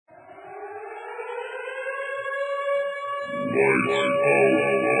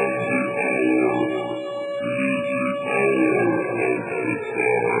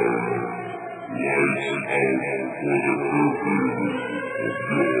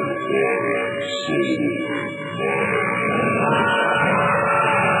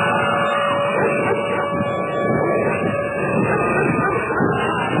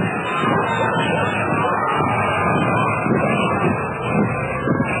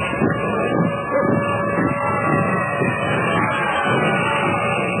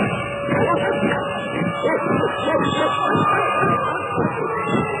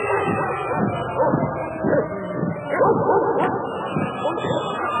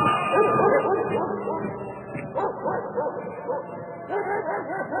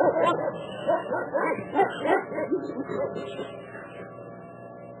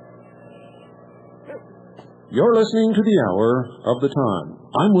You're listening to the Hour of the Time.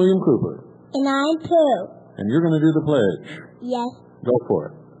 I'm William Cooper. And I'm Pooh. And you're going to do the pledge. Yes. Go for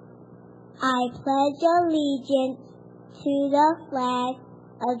it. I pledge allegiance to the flag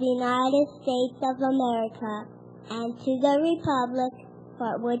of the United States of America and to the republic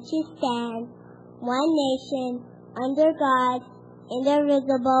for which it stands, one nation, under God,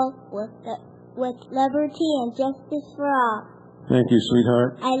 indivisible, with liberty and justice for all. Thank you,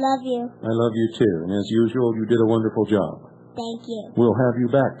 sweetheart. I love you. I love you, too. And as usual, you did a wonderful job. Thank you. We'll have you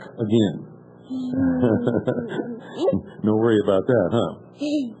back again. No worry about that, huh?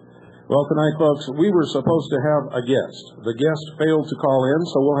 Well, tonight, folks, we were supposed to have a guest. The guest failed to call in,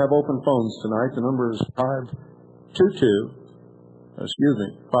 so we'll have open phones tonight. The number is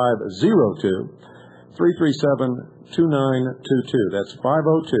 502-337-2922. That's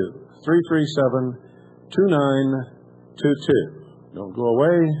 502-337-2922. Don't go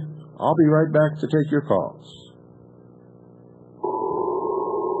away. I'll be right back to take your calls.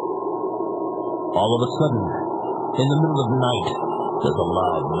 All of a sudden, in the middle of the night, there's a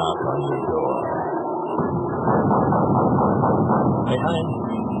loud knock on your door. Hey, honey,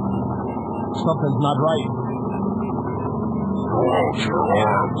 something's not right. Throw out your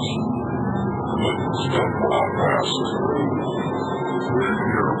arms. Let me step on fast. We're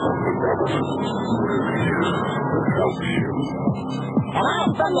here from the government. We're here to help you. And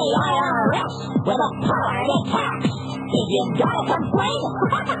I'm from the IRS with a power to tax. If you've got a complaint,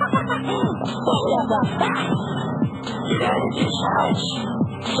 send us a fax. Get out of this house.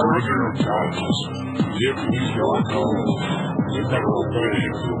 Surrender your taxes. Give me your gold. You better obey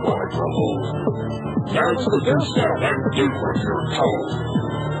if you want to hold. Down to the doorstep and do what you're told.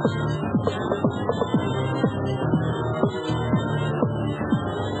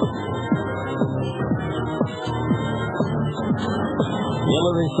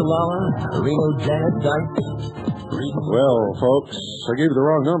 Hillary Solana, Reno Janet Dyke. Well, folks, I gave you the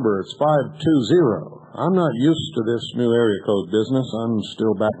wrong number. It's 520. I'm not used to this new area code business. I'm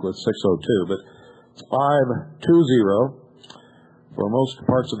still back with 602, but it's 520 for most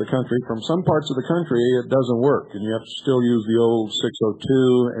parts of the country. From some parts of the country, it doesn't work, and you have to still use the old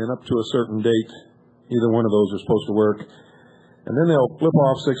 602, and up to a certain date, either one of those are supposed to work. And then they'll flip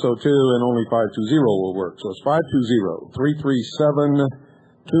off 602, and only 520 will work. So it's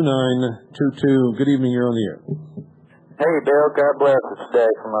 520-337-2922. Good evening, you're on the air. Hey, Bill. God bless. It's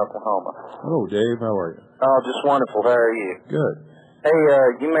Dave from Oklahoma. Hello, Dave. How are you? Oh, just wonderful. How are you? Good. Hey,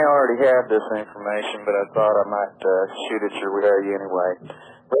 you may already have this information, but I thought I might shoot it your way anyway.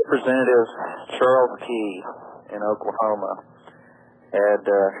 Representative Charles Key in Oklahoma had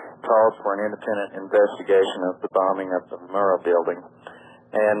called for an independent investigation of the bombing of the Murrah building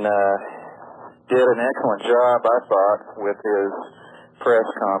and did an excellent job, I thought, with his press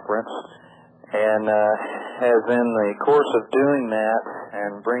conference. And has in the course of doing that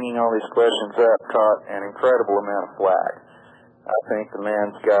and bringing all these questions up caught an incredible amount of flack. I think the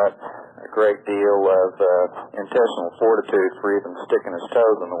man's got a great deal of intestinal fortitude for even sticking his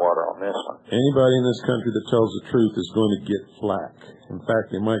toes in the water on this one. Anybody in this country that tells the truth is going to get flack. In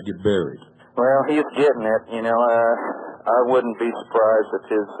fact, they might get buried. Well, he's getting it. You know, I wouldn't be surprised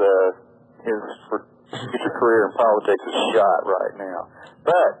if his future career in politics is shot right now.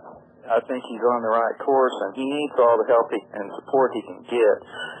 But I think he's on the right course, and he needs all the help and support he can get,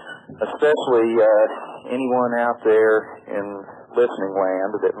 especially anyone out there in listening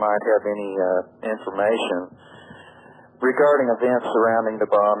land that might have any information regarding events surrounding the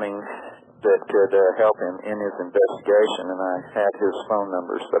bombing that could help him in his investigation. And I had his phone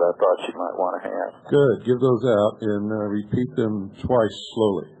numbers that I thought you might want to have. Good. Give those out and repeat them twice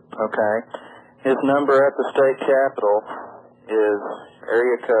slowly. Okay. His number at the state capitol is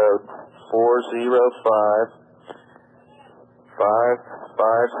area code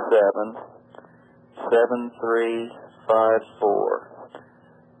 405-557-7345.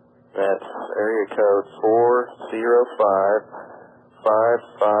 That's area code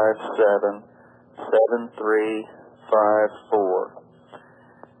 405-557-7354.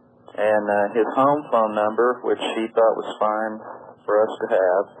 And his home phone number, which he thought was fine for us to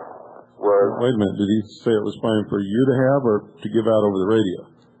have, was... Wait a minute, did he say it was fine for you to have or to give out over the radio?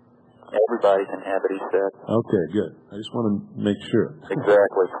 Everybody can have it, he said. Okay, good. I just want to make sure.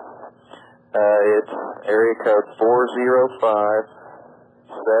 Exactly. It's area code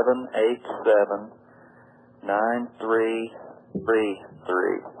 405-787-9333.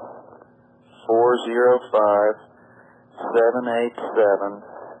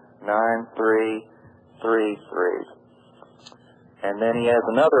 405-787-9333. And then he has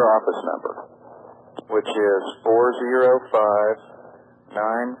another office number, which is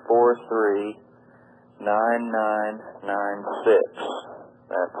 405-943-9996.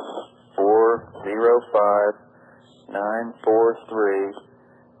 That's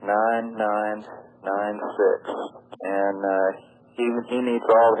 405-943-9996. And he needs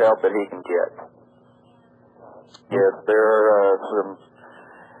all the help that he can get. Yes, there are some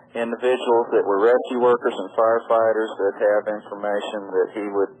individuals that were rescue workers and firefighters that have information that he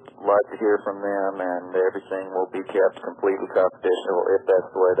would like to hear from them, and everything will be kept completely confidential if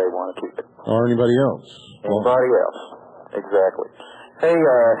that's the way they want to keep it. Or anybody else. Anybody else. Exactly. Hey,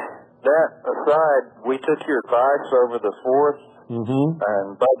 that aside, we took your advice over the 4th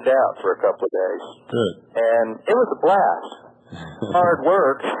and bugged out for a couple of days. Good. And it was a blast. Hard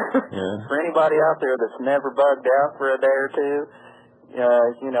work. Yeah. For anybody out there that's never bugged out for a day or two,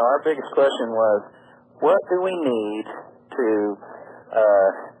 our biggest question was, what do we need to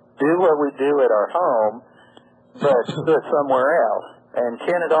do what we do at our home, but do it somewhere else? And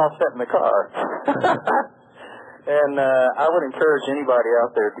can it all fit in the car? And I would encourage anybody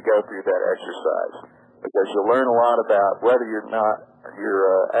out there to go through that exercise, because you'll learn a lot about whether you're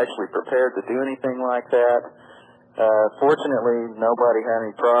actually prepared to do anything like that. Fortunately, nobody had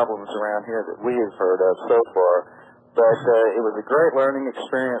any problems around here that we have heard of so far. But it was a great learning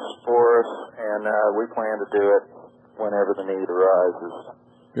experience for us, and we plan to do it whenever the need arises.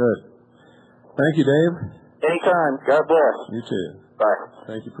 Good. Thank you, Dave. Anytime. God bless. You too. Bye.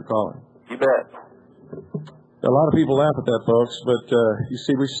 Thank you for calling. You bet. A lot of people laugh at that, folks, but you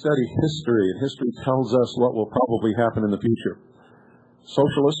see, we study history, and history tells us what will probably happen in the future.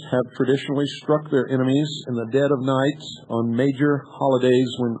 Socialists have traditionally struck their enemies in the dead of night on major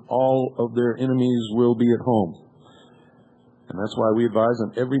holidays when all of their enemies will be at home. And that's why we advise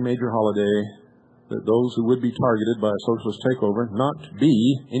on every major holiday that those who would be targeted by a socialist takeover not be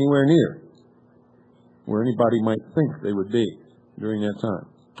anywhere near where anybody might think they would be during that time.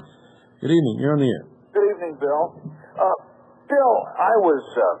 Good evening. You're on the air. Good evening, Bill. Bill, I was,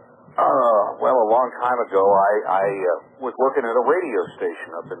 a long time ago, I was working at a radio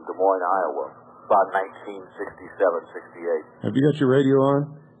station up in Des Moines, Iowa, about 1967, 68. Have you got your radio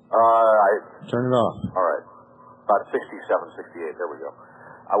on? Turn it off. All right. About 67, 68, there we go.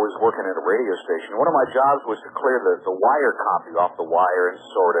 I was working at a radio station. One of my jobs was to clear the wire copy off the wire and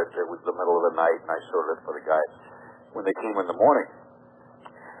sort it. It was the middle of the night, and I sorted it for the guys when they came in the morning.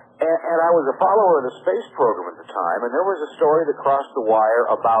 And I was a follower of the space program at the time, and there was a story that crossed the wire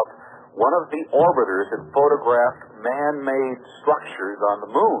about one of the orbiters had photographed man-made structures on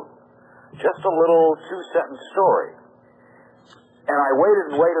the moon. Just a little two-sentence story. And I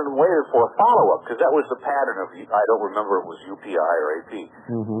waited and waited and waited for a follow-up, because that was the pattern of, I don't remember if it was UPI or AP.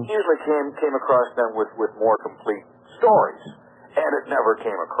 Usually came across them with more complete stories, and it never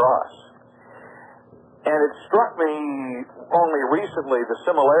came across. And it struck me only recently the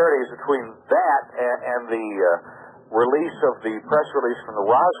similarities between that and the release of the press release from the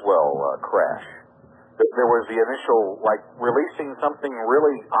Roswell crash. There was the initial, releasing something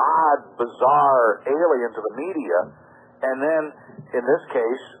really odd, bizarre, alien to the media, and then, in this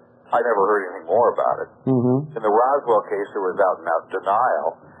case, I never heard anything more about it. In the Roswell case, there was out-and-out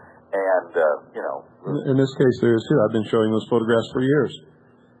denial, and, In this case, there is too. I've been showing those photographs for years.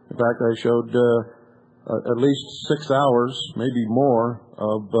 In fact, I showed at least 6 hours, maybe more,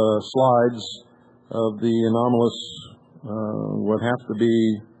 of slides of the anomalous, what have to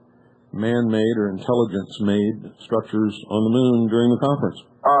be man-made or intelligence-made structures on the moon during the conference.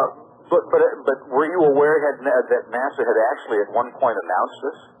 But were you aware that NASA had actually at one point announced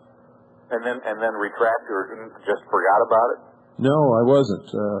this, and then retracted or just forgot about it? No, I wasn't,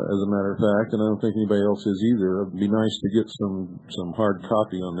 as a matter of fact, and I don't think anybody else is either. It'd be nice to get some hard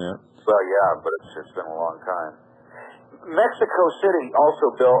copy on that. Well, yeah, but it's been a long time. Mexico City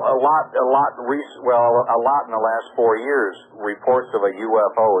also, Bill, a lot in the last 4 years, reports of a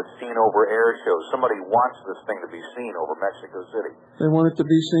UFO. It's seen over air shows. Somebody wants this thing to be seen over Mexico City. They want it to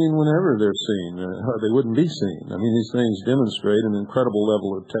be seen whenever they're seen. They wouldn't be seen. I mean, these things demonstrate an incredible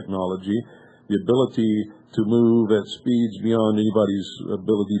level of technology, the ability to move at speeds beyond anybody's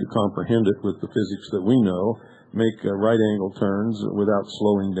ability to comprehend it with the physics that we know, make right-angle turns without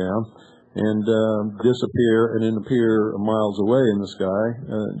slowing down, and disappear and then appear miles away in the sky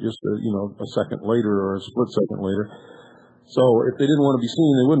just a second later or a split second later. So if they didn't want to be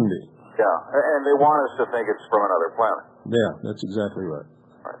seen, they wouldn't be. Yeah, and they want us to think it's from another planet. Yeah, that's exactly right.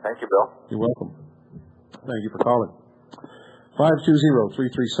 All right, thank you, Bill. You're welcome. Thank you for calling.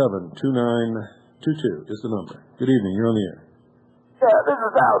 520-337-2922 is the number. Good evening. You're on the air. Yeah, this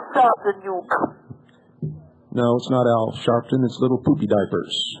is Al Sharpton, you... No, it's not Al Sharpton. It's Little Poopy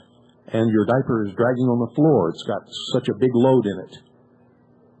Diapers. And your diaper is dragging on the floor. It's got such a big load in it.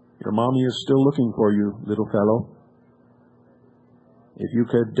 Your mommy is still looking for you, little fellow. If you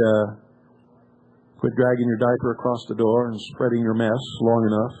could quit dragging your diaper across the door and spreading your mess long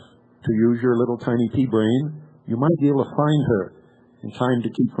enough to use your little tiny pea brain, you might be able to find her in time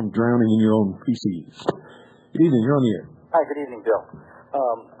to keep from drowning in your own feces. Good evening. You're on the air. Hi, good evening, Bill.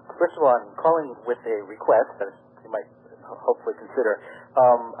 First of all, I'm calling with a request that you might hopefully consider.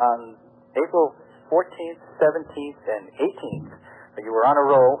 On April 14th, 17th, and 18th, you were on a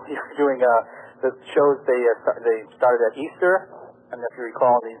roll. You were doing the shows. They started at Easter. I don't know if you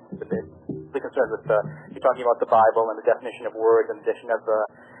recall. They're concerned with you're talking about the Bible and the definition of words and the definition of the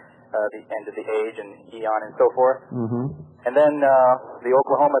end of the age and eon and so forth. Mm-hmm. And then the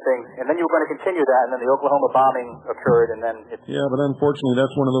Oklahoma thing, and then you were going to continue that, and then the Oklahoma bombing occurred, and then it's... Yeah, but unfortunately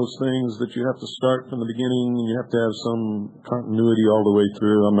that's one of those things that you have to start from the beginning, and you have to have some continuity all the way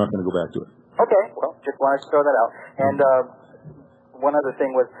through. I'm not going to go back to it. Okay, well, just wanted to throw that out. And one other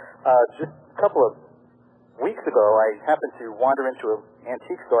thing was, just a couple of weeks ago, I happened to wander into an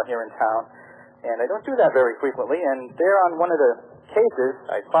antique store here in town, and I don't do that very frequently, and there on one of the cases,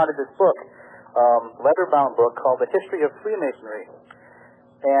 I spotted this book, leather-bound book called The History of Freemasonry.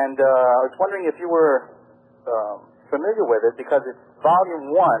 And I was wondering if you were familiar with it, because it's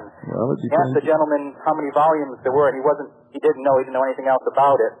volume 1. Well, I asked the gentleman how many volumes there were, and he didn't know anything else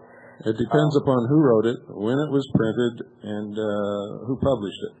about it. It depends upon who wrote it, when it was printed, and who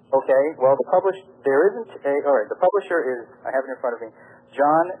published it. Okay, well, the publisher is, I have it in front of me,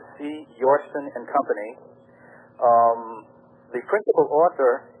 John C. Yorston and Company. The principal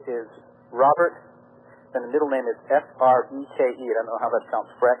author is Robert, and the middle name is F-R-E-K-E, I don't know how that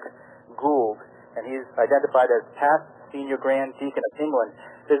sounds, Freck Gould, and he's identified as past senior Grand Deacon of England.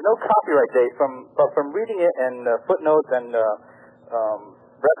 There's no copyright date, but from reading it and footnotes and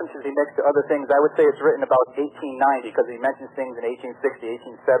references he makes to other things, I would say it's written about 1890, because he mentions things in 1860,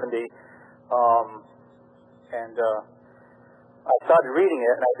 1870, and I started reading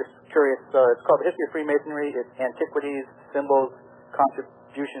it, and I was just curious. It's called The History of Freemasonry. It's Antiquities, Symbols,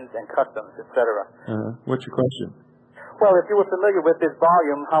 Contributions, and Customs, etc. What's your question? Well, if you were familiar with this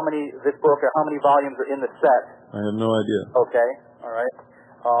volume, how many volumes are in the set? I have no idea. Okay, all right.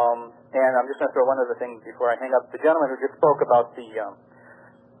 And I'm just going to throw one other thing before I hang up. The gentleman who just spoke about the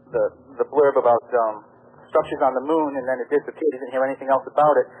blurb about structures on the moon, and then it disappeared. He didn't hear anything else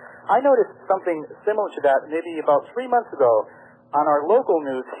about it. I noticed something similar to that maybe about 3 months ago. On our local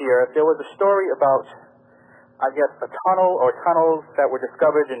news here, there was a story about, I guess, a tunnel or tunnels that were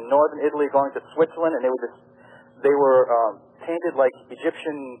discovered in northern Italy going to Switzerland, and they were painted like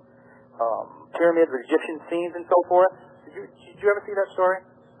Egyptian pyramids with Egyptian scenes and so forth. Did you ever see that story?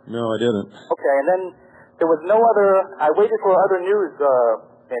 No, I didn't. Okay, and then there was no other. I waited for other news,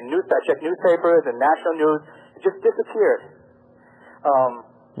 and I checked newspapers and national news. It just disappeared.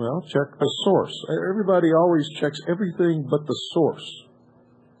 Well, check the source. Everybody always checks everything but the source.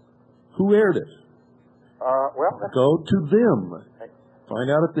 Who aired it? Go to them. Find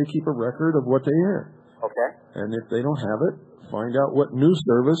out if they keep a record of what they air. Okay. And if they don't have it, find out what news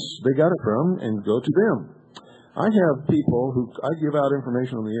service they got it from and go to them. I have people who I give out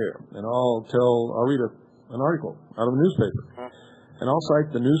information on the air, and I'll read an article out of a newspaper, and I'll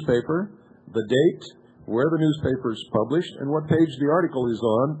cite the newspaper, the date, where the newspaper is published, and what page the article is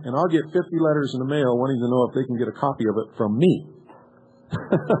on, and I'll get 50 letters in the mail wanting to know if they can get a copy of it from me.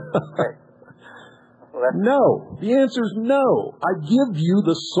 No. The answer is no. I give you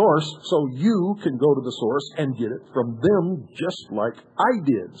the source so you can go to the source and get it from them just like I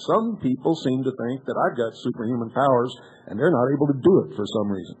did. Some people seem to think that I've got superhuman powers and they're not able to do it for some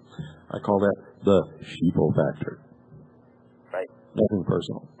reason. I call that the sheeple factor. Right. Nothing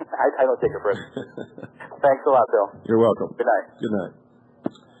personal. I don't take it personal. Thanks a lot, Bill. You're welcome. Good night. Good night.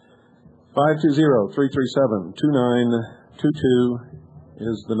 520-337-2922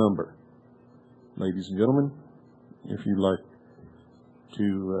 is the number. Ladies and gentlemen, if you'd like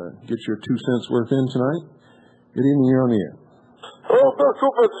to get your 2 cents worth in tonight, good evening, you're on the air. Hello, Bill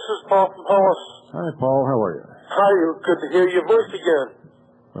Cooper. This is Paul from Hollis. Hi, Paul. How are you? Hi, good to hear your voice again.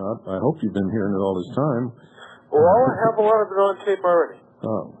 Well, I hope you've been hearing it all this time. Well, I have a lot of it on tape already.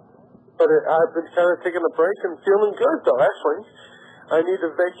 Oh. But I've been kind of taking a break and feeling good, though, actually. I need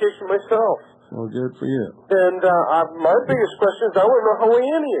a vacation myself. Well, good for you. And my biggest question is, I want to know how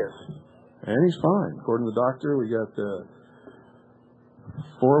Annie is. Annie's fine. According to the doctor, we got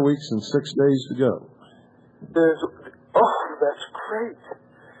 4 weeks and 6 days to go. That's great.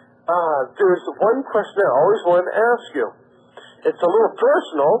 There's one question I always wanted to ask you. It's a little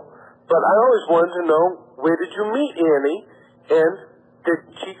personal, but I always wanted to know, where did you meet Annie, and did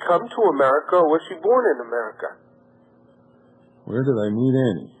she come to America, or was she born in America? Where did I meet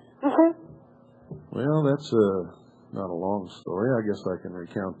Annie? Mm-hmm. Well, that's not a long story. I guess I can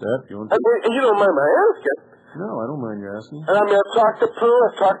recount that. You don't mind my asking? No, I don't mind you asking. And I mean, I've talked to Prue,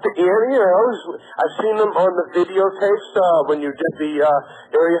 I've talked to Annie, I've seen them on the videotapes when you did the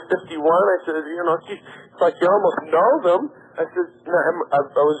Area 51. I said, it's like you almost know them. I said,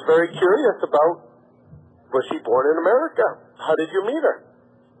 I was very curious about, was she born in America? How did you meet her?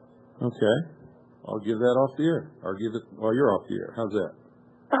 Okay. I'll give that off the air. Or give it while you're off the air. How's that?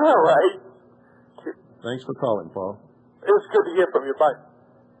 All right. Thanks for calling, Paul. It was good to hear from you. Bye.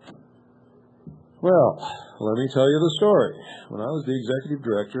 Well, let me tell you the story. When I was the executive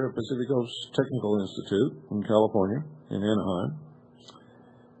director of Pacific Coast Technical Institute in California, in Anaheim,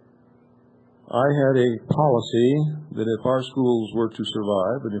 I had a policy that if our schools were to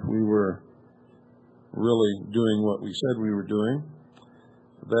survive, and if we were really doing what we said we were doing,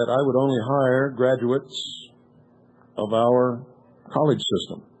 that I would only hire graduates of our college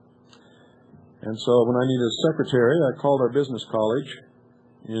system. And so when I needed a secretary, I called our business college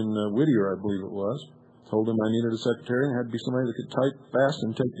in Whittier, I believe it was, told them I needed a secretary and it had to be somebody that could type fast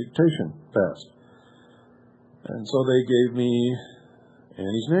and take dictation fast. And so they gave me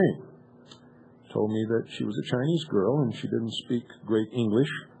Annie's name. Told me that she was a Chinese girl and she didn't speak great English,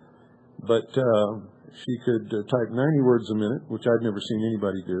 but she could type 90 words a minute, which I'd never seen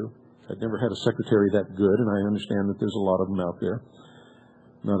anybody do. I'd never had a secretary that good, and I understand that there's a lot of them out there.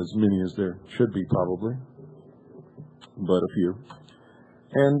 Not as many as there should be, probably, but a few.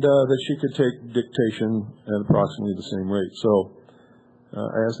 And that she could take dictation at approximately the same rate. So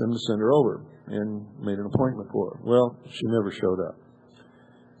I asked them to send her over and made an appointment for her. Well, she never showed up.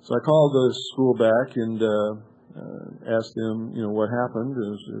 So I called the school back and asked them, what happened.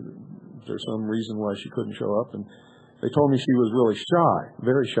 Is there some reason why she couldn't show up? And they told me she was really shy,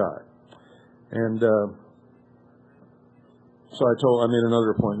 very shy. And so I made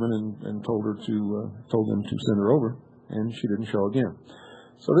another appointment and told them to send her over, and she didn't show again.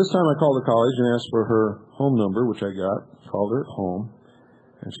 So this time I called the college and asked for her home number, which I got, called her at home,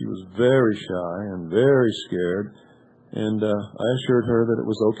 and she was very shy and very scared, and I assured her that it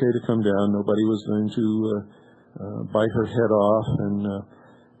was okay to come down. Nobody was going to bite her head off, and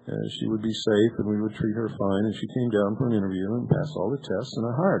she would be safe, and we would treat her fine, and she came down for an interview and passed all the tests, and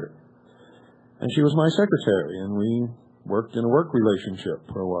I hired her. And she was my secretary, and we worked in a work relationship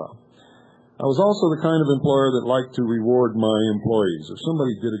for a while. I was also the kind of employer that liked to reward my employees. If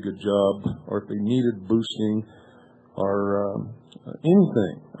somebody did a good job, or if they needed boosting, or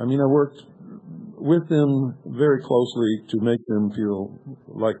anything. I mean, I worked with them very closely to make them feel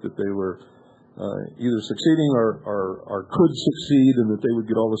like that they were either succeeding or could succeed, and that they would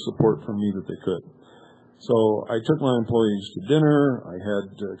get all the support from me that they could. So I took my employees to dinner. I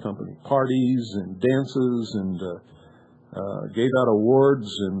had company parties and dances and gave out awards,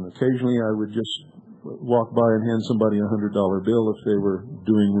 and occasionally I would just walk by and hand somebody a $100 bill if they were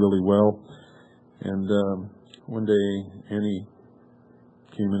doing really well. And one day Annie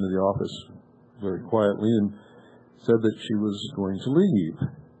came into the office very quietly and said that she was going to leave.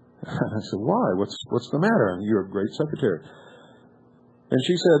 I said, "Why? What's the matter? You're a great secretary." And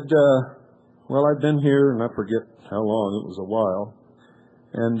she said, "Well, I've been here, and I forget how long. It was a while.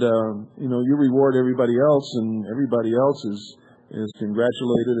 And, you reward everybody else, and everybody else is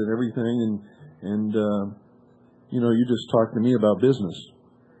congratulated and everything, and you just talk to me about business."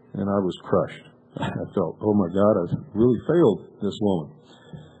 And I was crushed. I felt, oh my God, I've really failed this woman.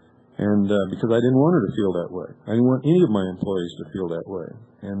 And because I didn't want her to feel that way. I didn't want any of my employees to feel that way.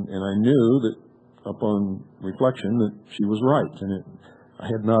 And I knew that upon reflection that she was right, and I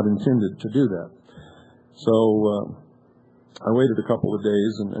had not intended to do that. So I waited a couple of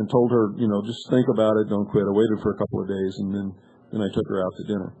days and told her, just think about it, don't quit. I waited for a couple of days, and then I took her out to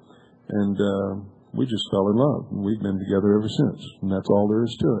dinner. And we just fell in love, and we've been together ever since, and that's all there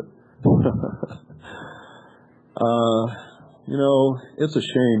is to it. It's a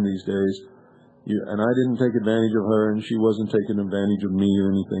shame these days. And I didn't take advantage of her, and she wasn't taking advantage of me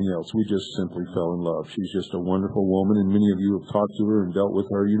or anything else. We just simply fell in love. She's just a wonderful woman, and many of you have talked to her and dealt with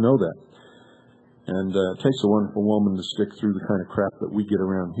her. You know that. And it takes a wonderful woman to stick through the kind of crap that we get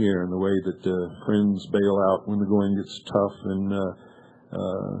around here, and the way that friends bail out when the going gets tough, and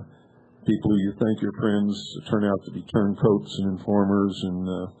people you think your friends turn out to be turncoats and informers and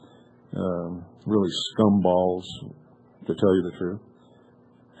really scumballs, to tell you the truth.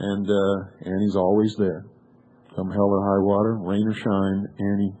 And Annie's always there. Come hell or high water, rain or shine,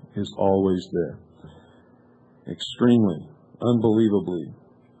 Annie is always there. Extremely, unbelievably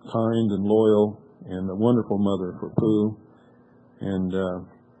kind and loyal, and a wonderful mother for Pooh. And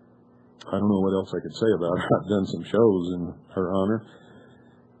I don't know what else I could say about her. I've done some shows in her honor.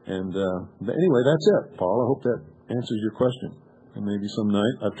 And but anyway, that's it, Paul. I hope that answers your question. And maybe some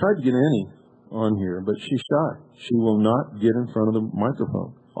night. I've tried to get Annie on here, but she's shy. She will not get in front of the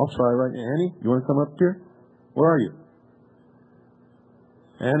microphone. I'll try right now. Annie, you want to come up here? Where are you?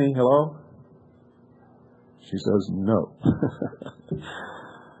 Annie, hello? She says no.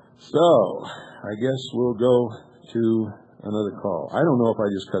 So, I guess we'll go to another call. I don't know if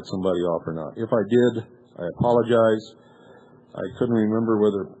I just cut somebody off or not. If I did, I apologize. I couldn't remember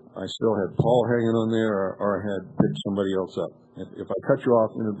whether I still had Paul hanging on there or I had picked somebody else up. If I cut you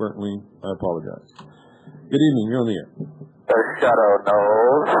off inadvertently, I apologize. Good evening. You're on the air. The shadow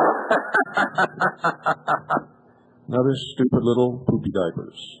knows. Another stupid little poopy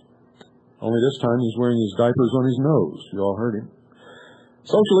diapers. Only this time he's wearing his diapers on his nose. You all heard him.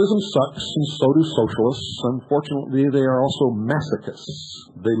 Socialism sucks, and so do socialists. Unfortunately, they are also masochists.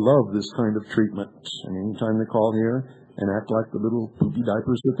 They love this kind of treatment. And anytime they call here and act like the little poopy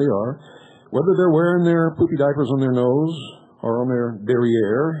diapers that they are, whether they're wearing their poopy diapers on their nose or on their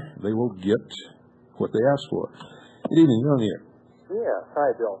derriere, they will get what they ask for. Good evening. You're on the air. Yeah. Hi,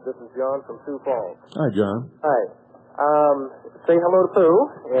 Bill. This is John from Sioux Falls. Hi, John. Hi. Say hello to Pooh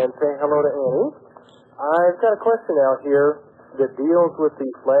and say hello to Annie. I've got a question out here that deals with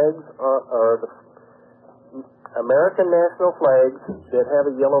the flags or the American national flags that have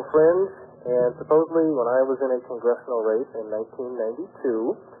a yellow fringe. And supposedly when I was in a congressional race in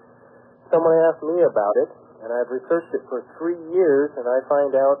 1992, someone asked me about it, and I've researched it for 3 years, and I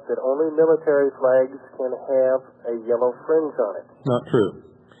find out that only military flags can have a yellow fringe on it. Not true.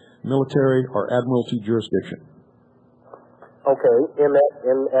 Military or admiralty jurisdiction. Okay,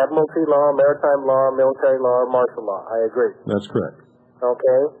 in admiralty law, maritime law, military law, martial law, I agree. That's correct.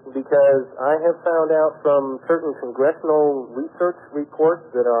 Okay, because I have found out from certain congressional research reports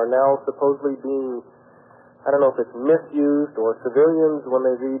that are now supposedly being, I don't know if it's misused or civilians, when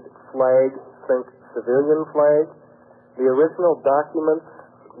they read flag, think civilian flag. The original documents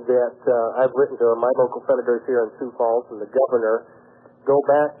that I've written to my local senators here in Sioux Falls and the governor go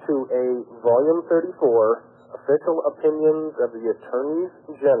back to a volume 34, Official Opinions of the Attorneys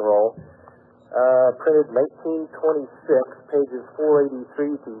General, printed 1926, pages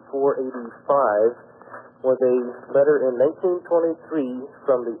 483 to 485, was a letter in 1923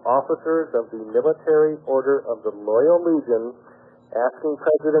 from the officers of the Military Order of the Loyal Legion asking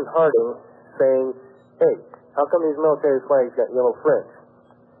President Harding, saying, hey, how come these military flags got yellow fringe?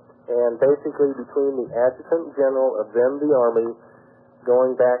 And basically between the Adjutant General of then the Army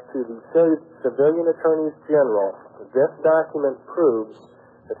going back to the Civilian Attorneys General, this document proves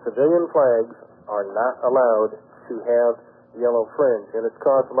that civilian flags are not allowed to have yellow fringe. And it's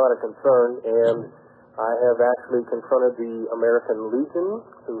caused a lot of concern, and I have actually confronted the American Legion,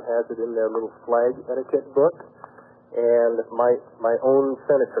 who has it in their little flag etiquette book, and my own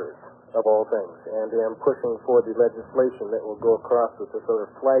senators, of all things, and am pushing for the legislation that will go across with this other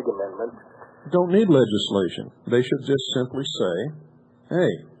flag amendment. Don't need legislation. They should just simply say,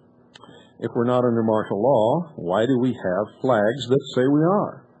 hey, if we're not under martial law, why do we have flags that say we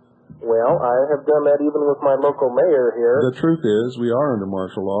are? Well, I have done that even with my local mayor here. The truth is, we are under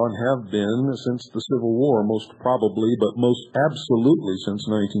martial law and have been since the Civil War, most probably, but most absolutely since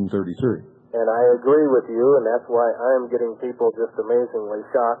 1933. And I agree with you, and that's why I'm getting people just amazingly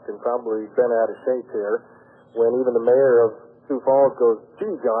shocked and probably bent out of shape here, when even the mayor of Sioux Falls goes,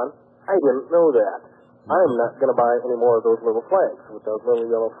 gee, John, I didn't know that. I'm not going to buy any more of those little flags with those little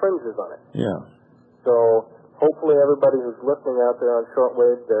yellow fringes on it. Yeah. So hopefully everybody who's listening out there on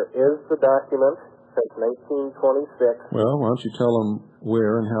shortwave, there is the document since 1926. Well, why don't you tell them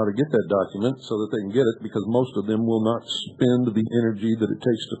where and how to get that document so that they can get it, because most of them will not spend the energy that it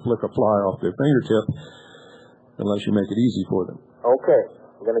takes to flick a fly off their fingertip unless you make it easy for them. Okay,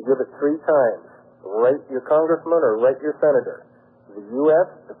 I'm going to give it 3 times. Write your congressman or write your senator. The U.S.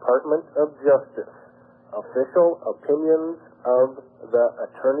 Department of Justice. Official Opinions of the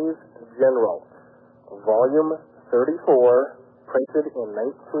Attorneys General. Volume 34, printed in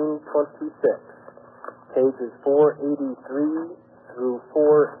 1926. Pages 483 through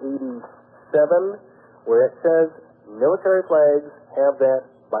 487, where it says, military flags have that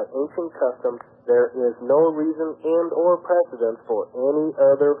by ancient custom. There is no reason and or precedent for any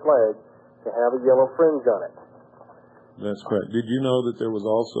other flag to have a yellow fringe on it. That's correct. Did you know that there was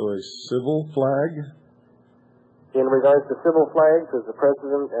also a civil flag? In regards to civil flags, as the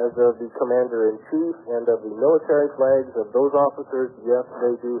President, as of the Commander-in-Chief, and of the military flags of those officers, yes,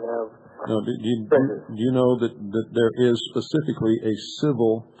 they do have No, do you know that there is specifically a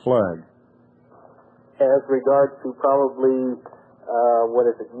civil flag? As regards to probably,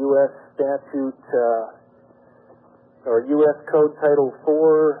 U.S. statute, or U.S. Code Title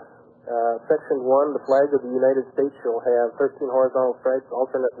 4, Section 1, the flag of the United States shall have 13 horizontal stripes,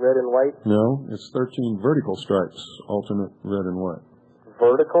 alternate red and white. No, it's 13 vertical stripes, alternate red and white.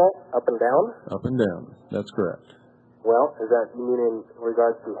 Vertical, up and down? Up and down, that's correct. Well, is that, you mean in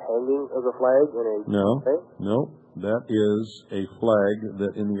regards to hanging of the flag in a... No, that is a flag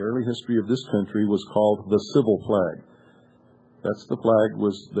that in the early history of this country was called the civil flag. That's the flag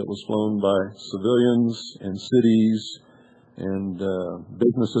that was flown by civilians and cities and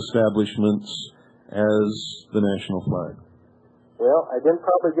business establishments as the national flag. Well, I didn't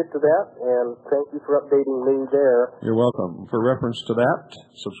probably get to that, and thank you for updating me there. You're welcome. For reference to that,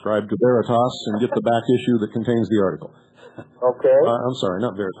 subscribe to Veritas and get the back issue that contains the article. Okay. I'm sorry,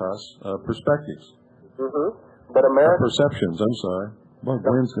 not Veritas. Perspectives. Mm-hmm. But America... Perceptions, I'm sorry. Well,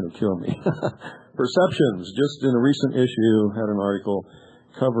 Glenn's going to kill me. Perceptions. Just in a recent issue, had an article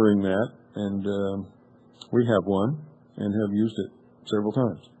covering that, and we have one and have used it several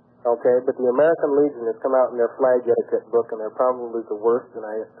times. Okay, but the American Legion has come out in their flag etiquette book, and they're probably the worst, and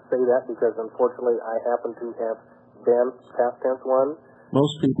I say that because, unfortunately, I happen to have been past tense one.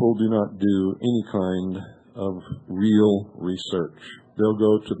 Most people do not do any kind of real research. They'll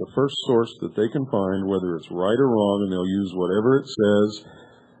go to the first source that they can find, whether it's right or wrong, and they'll use whatever it says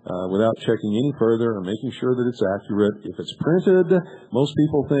without checking any further or making sure that it's accurate. If it's printed, most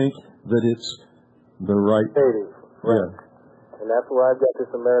people think that it's the right... Right. Yeah. And that's why I've got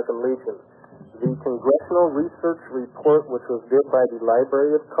this American Legion. The Congressional Research Report, which was did by the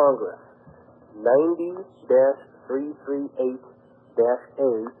Library of Congress,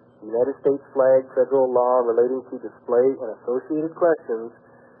 90-338-A, United States Flag, Federal Law Relating to Display and Associated Questions,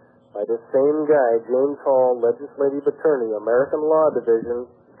 by this same guy, James Hall, Legislative Attorney, American Law Division,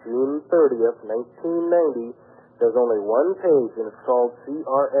 June 30th, 1990. There's only one page, and it's called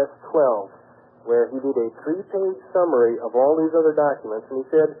CRS 12. Where he did a 3-page summary of all these other documents, and he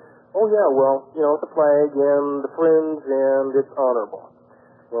said, oh yeah, well, it's a flag and the fringe and it's honorable.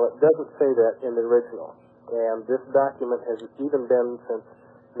 Well, it doesn't say that in the original. And this document has even been since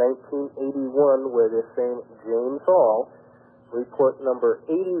 1981, where this same James Hall, report number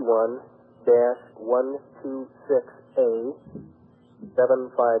 81-126A,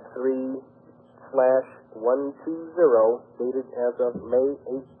 753/120, dated as of May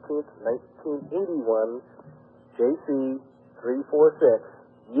 18th, 1981, JC 346,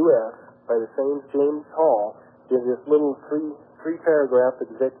 U.S., by the same James Hall, did this little three-paragraph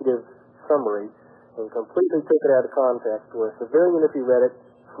executive summary and completely took it out of context, where a civilian, if he read it,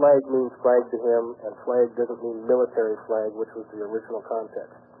 flag means flag to him, and flag doesn't mean military flag, which was the original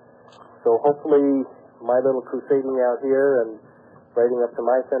context. So hopefully my little crusading out here and writing up to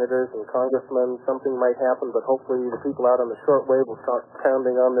my senators and congressmen, something might happen, but hopefully the people out on the shortwave will start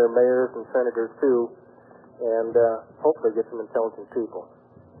pounding on their mayors and senators too, and hopefully get some intelligent people.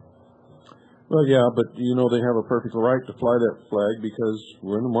 Well, yeah, but they have a perfect right to fly that flag because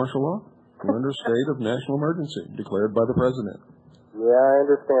we're in martial law. We're under a state of national emergency declared by the president. Yeah, I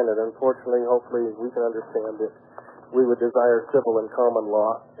understand it. Unfortunately, hopefully we can understand that we would desire civil and common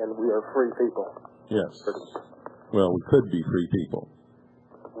law, and we are free people. Yes. Well, we could be free people.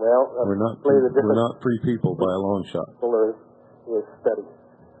 Well, we're not free people by a long shot. Is steady,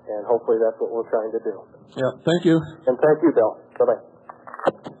 and hopefully that's what we're trying to do. Yeah, thank you. And thank you, Bill. Bye-bye.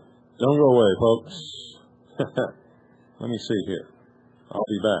 Don't go away, folks. Let me see here. I'll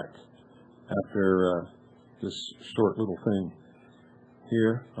be back after this short little thing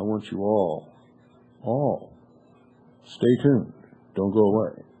here. I want you all, stay tuned. Don't go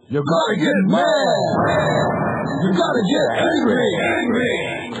away. You gotta get mad. You gotta get angry.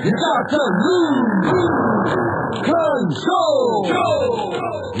 You got to lose control.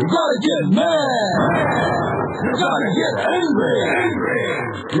 You gotta get mad. You gotta get angry.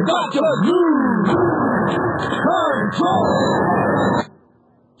 You got to lose control.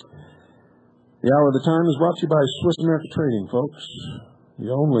 The Hour of the Time is brought to you by Swiss America Trading, folks.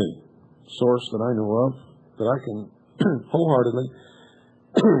 The only source that I know of that I can wholeheartedly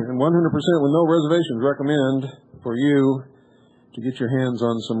and 100% with no reservations recommend for you to get your hands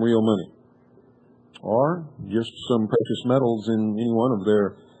on some real money or just some precious metals in any one of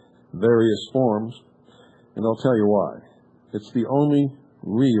their various forms. And I'll tell you why. It's the only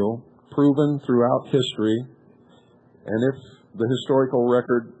real, proven throughout history, and if the historical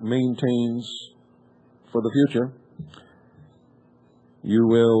record maintains for the future, you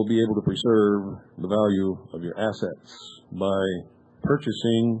will be able to preserve the value of your assets by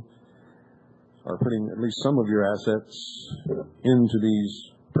purchasing or putting at least some of your assets into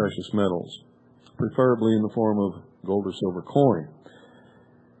these precious metals, preferably in the form of gold or silver coin.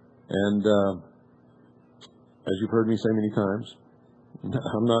 And as you've heard me say many times,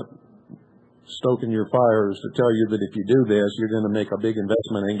 I'm not stoking your fires to tell you that if you do this, you're going to make a big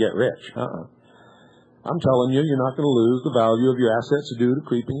investment and get rich. I'm telling you, you're not going to lose the value of your assets due to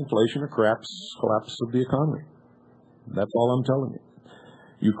creeping inflation or collapse of the economy. That's all I'm telling you.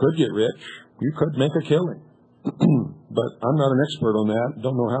 You could get rich. You could make a killing. But I'm not an expert on that.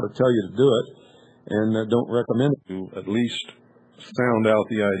 Don't know how to tell you to do it. And don't recommend it. You at least sound out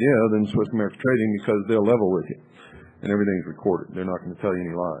the idea than Swiss America Trading, because they'll level with you. And everything's recorded. They're not going to tell you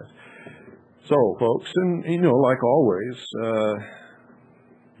any lies. So, folks, and you know, like always,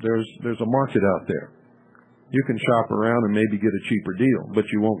 there's a market out there. You can shop around and maybe get a cheaper deal, but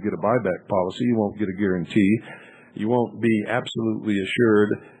you won't get a buyback policy. You won't get a guarantee. You won't be absolutely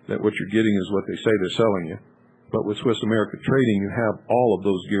assured that what you're getting is what they say they're selling you. But with Swiss America Trading, you have all of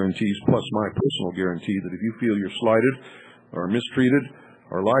those guarantees, plus my personal guarantee that if you feel you're slighted or mistreated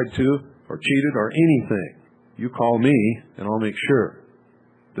or lied to or cheated or anything, you call me and I'll make sure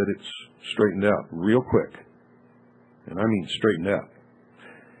that it's straightened out real quick. And I mean straightened out.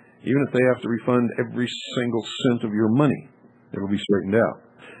 Even if they have to refund every single cent of your money, it will be straightened out.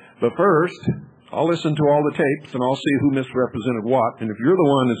 But first, I'll listen to all the tapes and I'll see who misrepresented what. And if you're the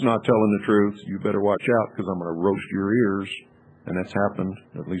one that's not telling the truth, you better watch out, because I'm going to roast your ears. And that's happened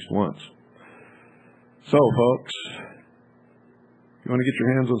at least once. So, folks, if you want to get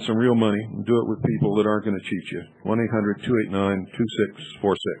your hands on some real money, do it with people that aren't going to cheat you.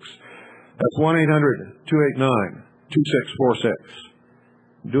 1-800-289-2646. That's 1-800-289-2646.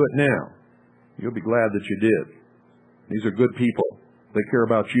 Do it now. You'll be glad that you did. These are good people. They care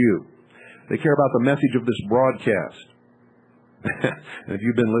about you. They care about the message of this broadcast. And if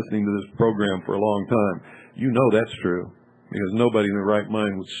you've been listening to this program for a long time, you know that's true. Because nobody in their right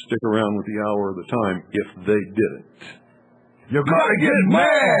mind would stick around with the Hour of the Time if they didn't. You gotta get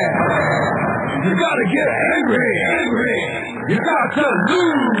mad. You gotta get angry. You got to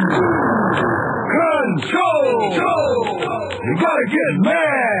lose control. You gotta get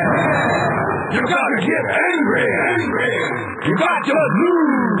mad. You gotta get angry. You got to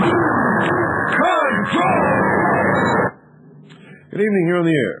lose control. Good evening, here on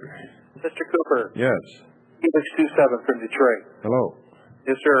the air. Mr. Cooper. Yes. Felix 27 from Detroit. Hello.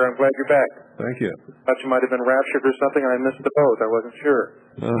 Yes, sir. I'm glad you're back. Thank you. Thought you might have been raptured or something, and I missed the boat. I wasn't sure.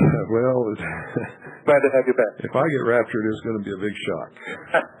 Well, Glad to have you back. if I get raptured, it's going to be a big shock.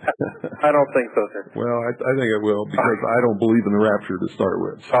 I don't think so, sir. Well, I think it will, because I don't believe in the rapture to start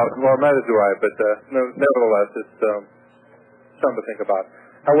with. Well, neither do I, but nevertheless, it's something to think about.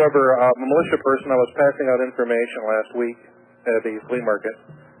 However, a militia person, I was passing out information last week at the flea market,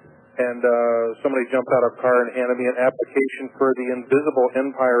 and somebody jumped out of a car and handed me an application for the Invisible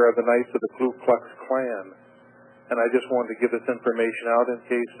Empire of the Knights of the Ku Klux Klan. And I just wanted to give this information out in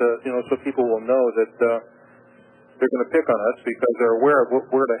case, so people will know that they're going to pick on us, because they're aware of what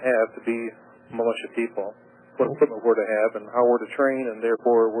we're to have to be militia people, what equipment we're to have, and how we're to train, and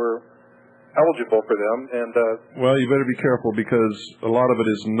therefore we're eligible for them. And well, you better be careful, because a lot of it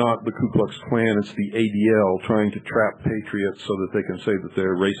is not the Ku Klux Klan, it's the ADL trying to trap patriots so that they can say that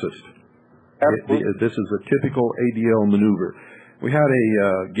they're racist. This is a typical ADL maneuver. We had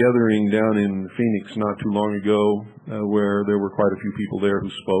a gathering down in Phoenix not too long ago where there were quite a few people there who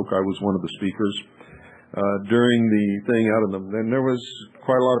spoke. I was one of the speakers. During the thing and there was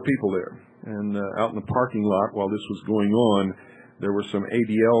quite a lot of people there. And out in the parking lot while this was going on, there were some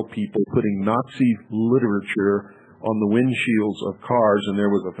ADL people putting Nazi literature on the windshields of cars, and there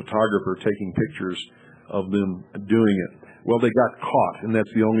was a photographer taking pictures of them doing it. Well, they got caught, and that's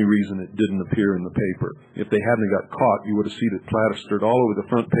the only reason it didn't appear in the paper. If they hadn't got caught, you would have seen it plastered all over the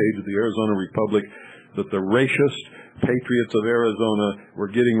front page of the Arizona Republic that the racist patriots of Arizona were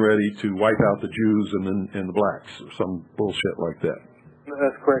getting ready to wipe out the Jews and the blacks, or some bullshit like that.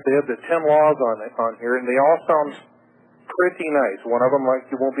 That's correct. They have the 10 laws on here, and they all sound pretty nice. One of them, like,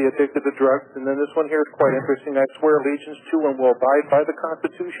 you won't be addicted to drugs, and then this one here is quite interesting. I swear allegiance to and will abide by the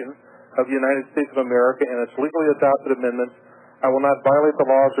Constitution of the United States of America and its legally adopted amendments. I will not violate the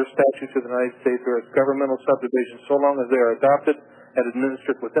laws or statutes of the United States or its governmental subdivisions so long as they are adopted and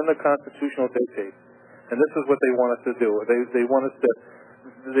administered within the constitutional dictates. And this is what they want us to do. They want us to,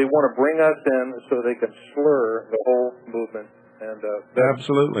 they want to bring us in so they can slur the whole movement. And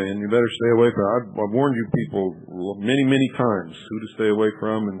absolutely, and you better stay away from it. I've warned you people many, many times who to stay away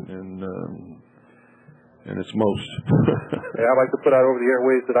from, and it's most. Yeah, I'd like to put out over the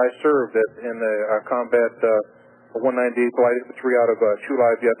airways that I served in the combat 198 Flight Infantry out of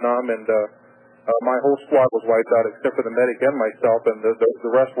Chulai, Vietnam, and my whole squad was wiped out except for the medic and myself, and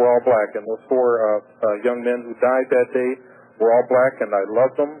the rest were all black. And those 4 young men who died that day were all black, and I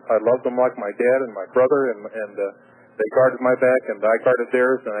loved them. I loved them like my dad and my brother, and they guarded my back, and I guarded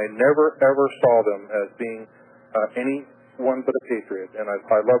theirs, and I never, ever saw them as being anyone but a patriot. And I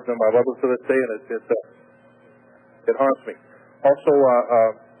love them. I love them to this day, and it haunts me. Also,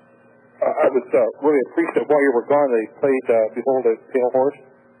 I was really appreciative while you were gone. They played Behold a Pale Horse,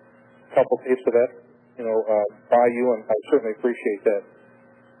 a couple tapes of that, by you, and I certainly appreciate that.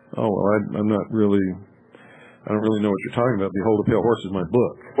 Oh, well, I don't really know what you're talking about. Behold a Pale Horse is my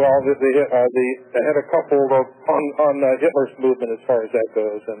book. Well, they had a couple on Hitler's movement as far as that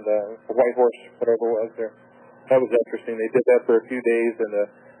goes, and the White Horse, whatever it was there. That was interesting. They did that for a few days, and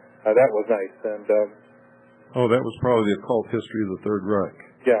that was nice. And that was probably the occult history of the Third Reich.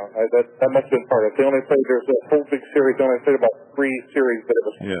 Yeah, that must have been part of it. They only played, there's a whole big series. They only played about 3 series, but it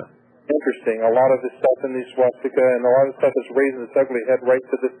was interesting. A lot of the stuff in the swastika and a lot of the stuff is raising its ugly head right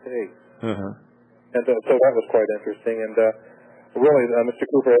to this day. And so that was quite interesting. And really, Mr.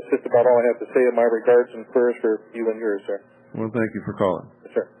 Cooper, that's just about all I have to say. In my regards and prayers for you and yours, sir. Well, thank you for calling.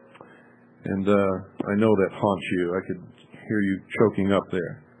 Yes, sir. And I know that haunts you. I could hear you choking up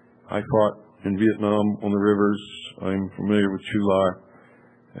there. I fought in Vietnam on the rivers. I'm familiar with Chulai.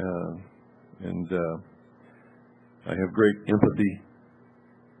 And I have great empathy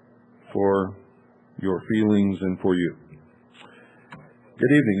for your feelings and for you.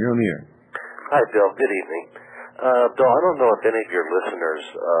 Good evening. You're on the air. Hi, Bill. Good evening. Bill, I don't know if any of your listeners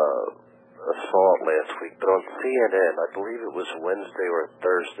saw it last week, but on CNN, I believe it was Wednesday or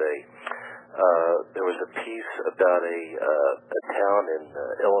Thursday, there was a piece about a town in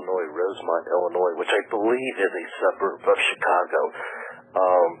Illinois, Rosemont, Illinois, which I believe is a suburb of Chicago.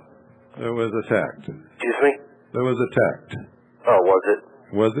 It was attacked. Excuse me? It was attacked. Oh, was it?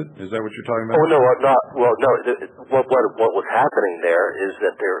 Was it? Is that what you're talking about? Oh, no, not. Well, no. What was happening there is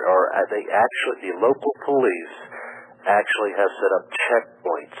that the local police actually have set up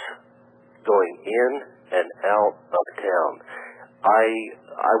checkpoints going in and out of town.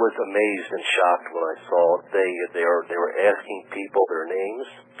 I was amazed and shocked when I saw it. They were asking people their names,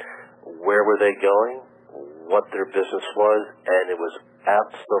 where were they going, what their business was, and it was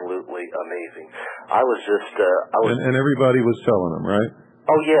absolutely amazing. And everybody was telling them, right?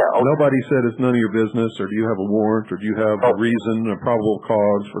 Oh, yeah. Nobody said it's none of your business, or do you have a warrant, or do you have a reason, a probable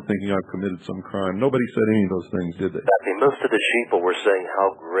cause for thinking I've committed some crime. Nobody said any of those things, did they? Most of the sheeple were saying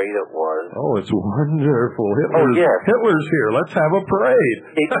how great it was. Oh, it's wonderful. Hitler's here. Let's have a parade.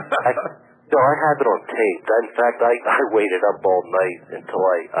 No, I have it on tape. In fact, I waited up all night until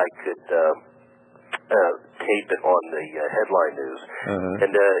I could tape it on the headline news.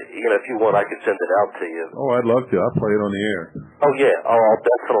 And, if you want, I could send it out to you. Oh, I'd love to. I'll play it on the air. Oh, yeah. I'll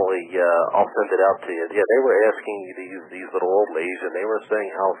definitely, I'll send it out to you. Yeah, they were asking you to use these little old ladies, and they were saying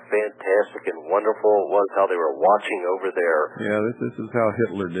how fantastic and wonderful it was, how they were watching over there. Yeah, this is how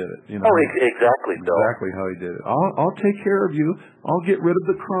Hitler did it. Oh, exactly, Bill. Exactly how he did it. I'll take care of you. I'll get rid of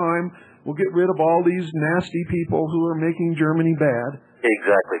the crime. We'll get rid of all these nasty people who are making Germany bad.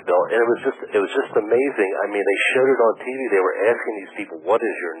 Exactly, Bill. And it was just amazing. I mean, they showed it on TV. They were asking these people, what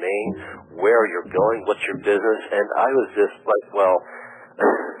is your name? Where are you going? What's your business? And I was just like, well...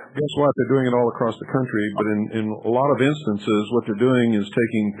 Guess what? They're doing it all across the country, but in a lot of instances, what they're doing is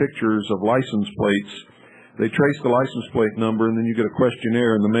taking pictures of license plates. They trace the license plate number, and then you get a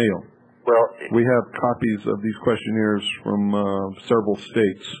questionnaire in the mail. Well... We have copies of these questionnaires from several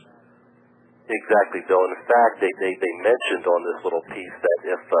states. Exactly, Bill. In fact, they mentioned on this little piece that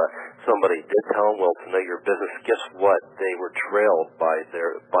if somebody did tell them, well, to know your business, guess what? They were trailed by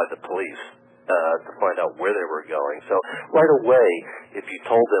the police. to find out where they were going. So right away, if you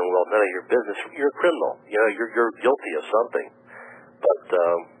told them, well, none of your business, you're a criminal. You know, you're guilty of something. But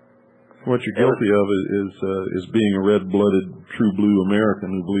what you're guilty of is being a red-blooded, true blue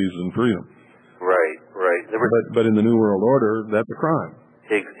American who believes in freedom. Right. But in the New World Order, that's a crime.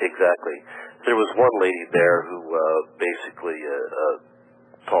 Exactly. There was one lady there who basically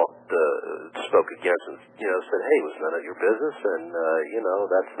spoke against and said, "Hey, it was none of your business, and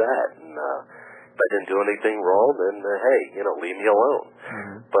that's that. And if I didn't do anything wrong, then hey, leave me alone."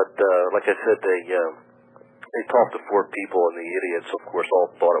 Mm-hmm. But like I said, they talked to 4 people, and the idiots, of course,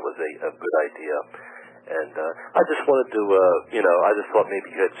 all thought it was a good idea. And I just wanted to, I just thought maybe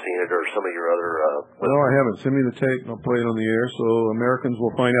you had seen it or some of your other... No, I haven't. Send me the tape, and I'll play it on the air so Americans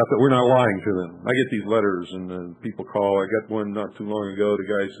will find out that we're not lying to them. I get these letters, and people call. I got one not too long ago. The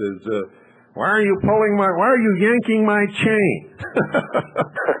guy says, why are you yanking my chain?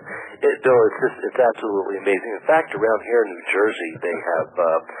 It's absolutely amazing. In fact, around here in New Jersey, they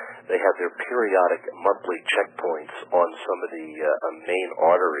have their periodic monthly checkpoints on some of the main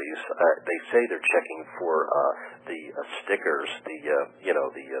arteries. They say they're checking for the stickers, the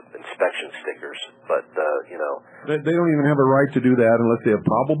inspection stickers, but they don't even have a right to do that unless they have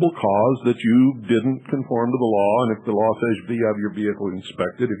probable cause that you didn't conform to the law. And if the law says you have your vehicle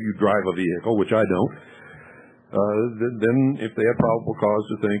inspected, if you drive a vehicle, which I don't, then if they have probable cause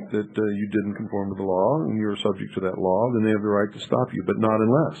to think that you didn't conform to the law and you're subject to that law, then they have the right to stop you, but not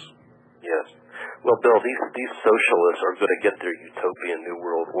unless. Yes. Well, Bill, these socialists are going to get their utopian New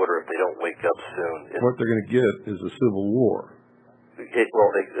World Order if they don't wake up soon. What they're going to get is a civil war. That's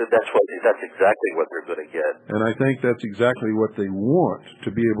exactly what they're going to get. And I think that's exactly what they want, to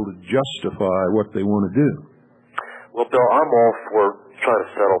be able to justify what they want to do. Well, Bill, I'm all for trying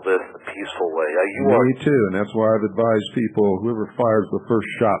to settle this a peaceful way. Me too, and that's why I've advised people, whoever fires the first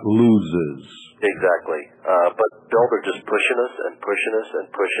shot loses. Exactly. But, Bill, they're just pushing us and pushing us and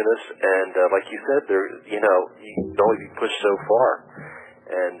pushing us, and like you said, you can only be pushed so far.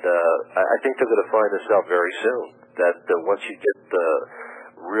 And I think they're going to find this out very soon, that once you get the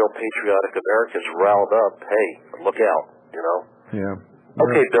real patriotic Americans riled up, hey, look out, Yeah.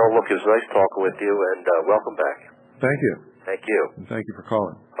 Okay, Bill, look, it was nice talking with you, and welcome back. Thank you. Thank you. And thank you for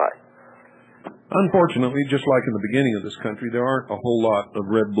calling. Bye. Unfortunately, just like in the beginning of this country, there aren't a whole lot of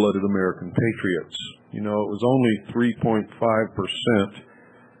red-blooded American patriots. It was only 3.5%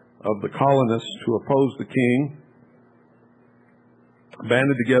 of the colonists who opposed the king,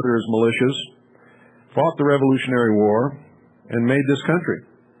 banded together as militias, fought the Revolutionary War, and made this country.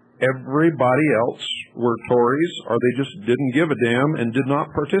 Everybody else were Tories, or they just didn't give a damn and did not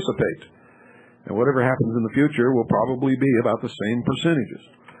participate. And whatever happens in the future will probably be about the same percentages.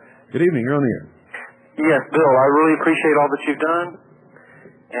 Good evening. You're on the air. Yes, Bill, I really appreciate all that you've done.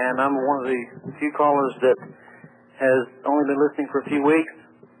 And I'm one of the few callers that has only been listening for a few weeks.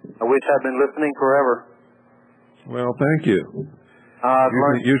 I wish I'd been listening forever. Well, thank you.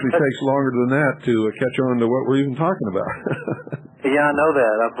 It usually takes longer than that to catch on to what we're even talking about. Yeah, I know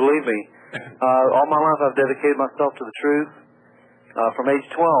that. Believe me. All my life I've dedicated myself to the truth from age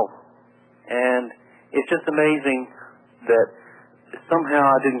 12. And it's just amazing that somehow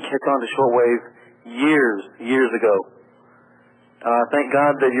I didn't catch on to shortwave years ago. Thank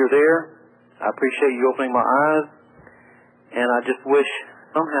God that you're there. I appreciate you opening my eyes. And I just wish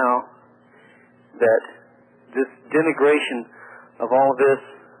somehow that this denigration of all of this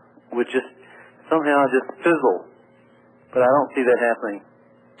would just somehow just fizzle. But I don't see that happening.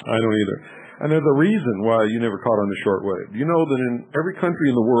 I don't either. And there's a reason why you never caught on the shortwave. You know that in every country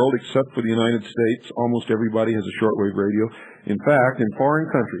in the world except for the United States, almost everybody has a shortwave radio. In fact, in foreign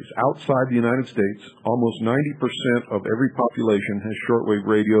countries outside the United States, almost 90% of every population has shortwave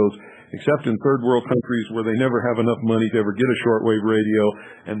radios, except in third world countries where they never have enough money to ever get a shortwave radio,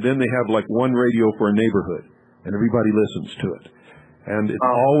 and then they have like one radio for a neighborhood, and everybody listens to it. And it's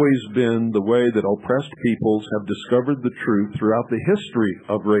always been the way that oppressed peoples have discovered the truth throughout the history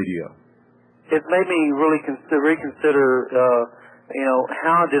of radio. It made me really reconsider,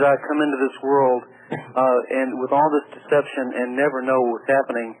 how did I come into this world and with all this deception and never know what's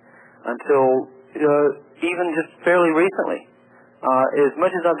happening until even just fairly recently. As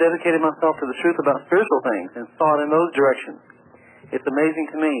much as I've dedicated myself to the truth about spiritual things and thought in those directions, it's amazing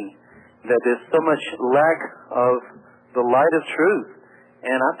to me that there's so much lack of the light of truth.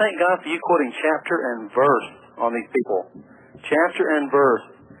 And I thank God for you quoting chapter and verse on these people. Chapter and verse.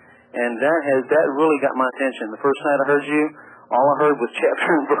 And that really got my attention. The first night I heard you, all I heard was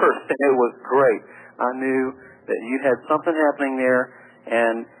chapter and verse, and it was great. I knew that you had something happening there,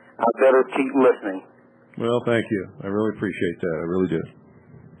 and I better keep listening. Well, thank you. I really appreciate that. I really do.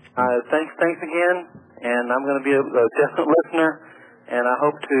 Thanks again, and I'm going to be a definite listener, and I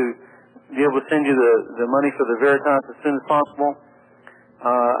hope to be able to send you the money for the Veritas as soon as possible.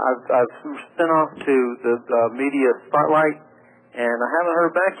 I've sent off to the media spotlight, and I haven't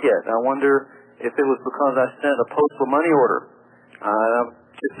heard back yet. I wonder if it was because I sent a postal money order. I'm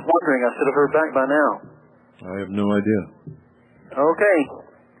just wondering. I should have heard back by now. I have no idea. Okay.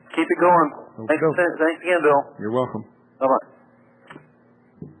 Keep it going. Thanks again, Bill. You're welcome. Bye-bye.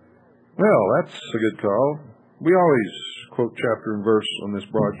 Well, that's a good call. We always quote chapter and verse on this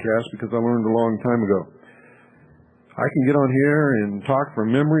broadcast because I learned a long time ago. I can get on here and talk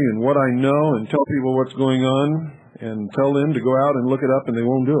from memory and what I know and tell people what's going on and tell them to go out and look it up, and they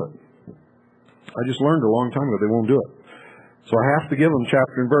won't do it. I just learned a long time ago they won't do it. So I have to give them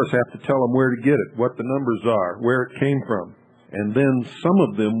chapter and verse. I have to tell them where to get it, what the numbers are, where it came from. And then some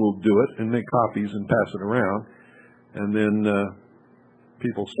of them will do it and make copies and pass it around. And then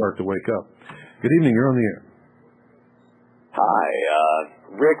people start to wake up. Good evening. You're on the air. Hi,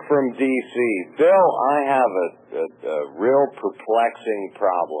 Rick from D.C. Bill, I have a real perplexing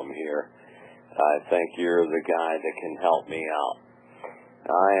problem here. I think you're the guy that can help me out.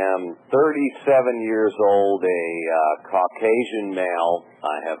 I am 37 years old, a Caucasian male.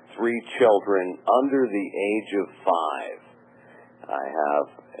 I have 3 children under the age of 5. I have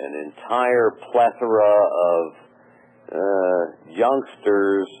an entire plethora of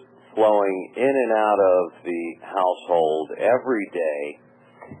youngsters flowing in and out of the household every day.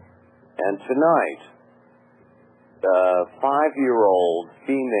 And tonight, 5-year-old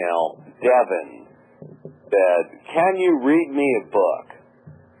female Devin said, "Can you read me a book?"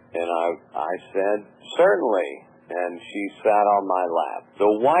 And I said, "Certainly." And she sat on my lap.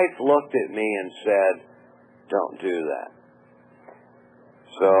 The wife looked at me and said, "Don't do that."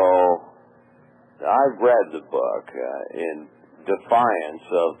 So I read the book in defiance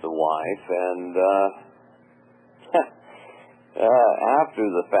of the wife, and after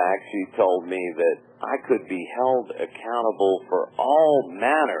the fact, she told me that I could be held accountable for all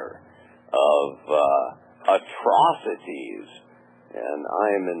manner of atrocities. And I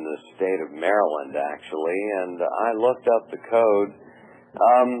am in the state of Maryland, actually, and I looked up the code,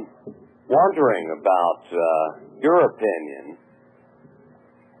 wondering about your opinion,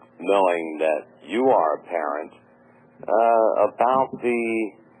 knowing that you are a parent, about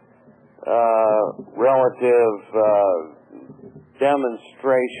the relative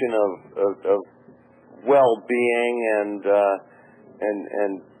demonstration of well-being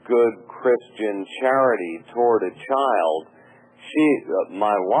and good Christian charity toward a child.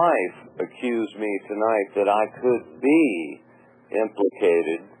 My wife accused me tonight that I could be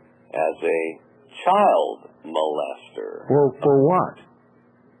implicated as a child molester. For what?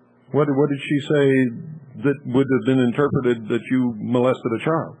 What did she say that would have been interpreted that you molested a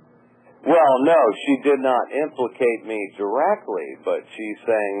child? Well, no, she did not implicate me directly, but she's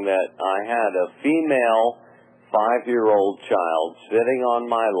saying that I had a female 5-year-old child sitting on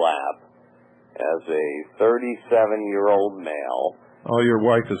my lap as a 37-year-old male. Oh, your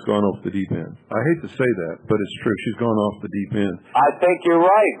wife has gone off the deep end. I hate to say that, but it's true. She's gone off the deep end. I think you're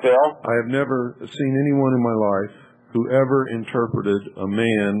right, Bill. I have never seen anyone in my life who ever interpreted a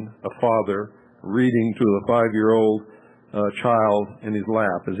man, a father, reading to a 5-year-old child in his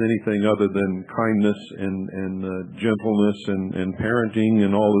lap as anything other than kindness and gentleness and parenting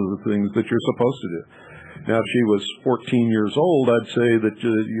and all of the things that you're supposed to do. Now, if she was 14 years old, I'd say that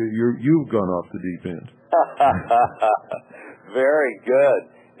you've gone off the deep end. Very good.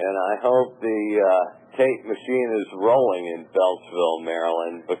 And I hope the tape machine is rolling in Beltsville,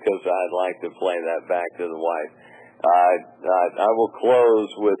 Maryland, because I'd like to play that back to the wife. I will close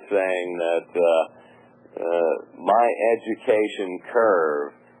with saying that my education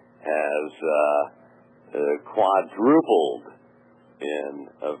curve has quadrupled in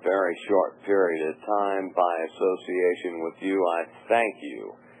a very short period of time. By association with you, I thank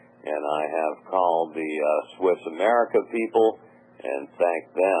you. And I have called the Swiss America people and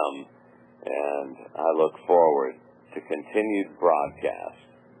thanked them. And I look forward to continued broadcast.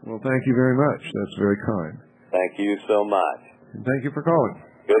 Well, thank you very much. That's very kind. Thank you so much. And thank you for calling.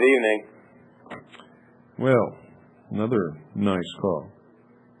 Good evening. Well, another nice call.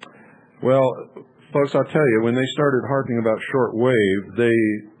 Well, folks, I'll tell you, when they started harping about shortwave,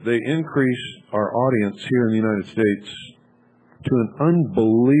 they increased our audience here in the United States to an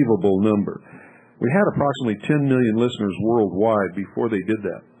unbelievable number. We had approximately 10 million listeners worldwide before they did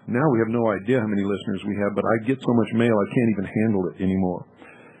that. Now we have no idea how many listeners we have, but I get so much mail I can't even handle it anymore.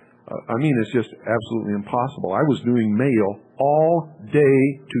 I mean, it's just absolutely impossible. I was doing mail all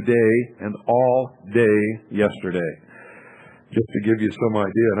day today and all day yesterday. just to give you some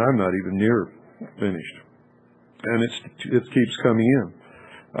idea, and I'm not even near finished. And it keeps coming in.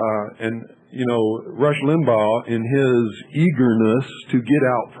 And, you know, Rush Limbaugh, in his eagerness to get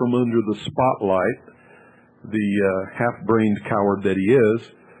out from under the spotlight, the half-brained coward that he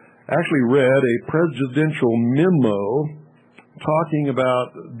is, actually read a presidential memo talking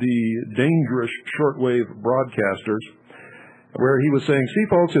about the dangerous shortwave broadcasters, where he was saying, see,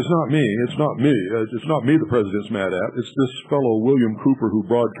 folks, it's not me. It's not me the president's mad at. It's this fellow William Cooper who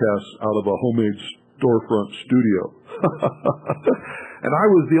broadcasts out of a homemade storefront studio. And I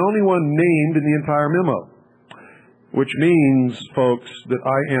was the only one named in the entire memo, which means, folks, that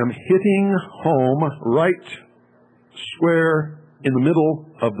I am hitting home right square in the middle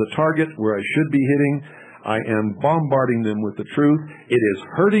of the target where I should be hitting. I am bombarding them with the truth. It is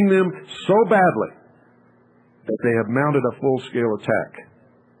hurting them so badly that they have mounted a full-scale attack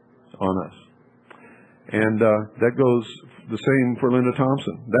on us. And that goes the same for Linda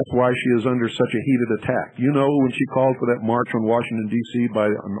Thompson. That's why she is under such a heated attack. You know, when she called for that march on Washington, D.C. by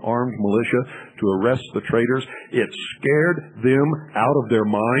an armed militia to arrest the traitors, it scared them out of their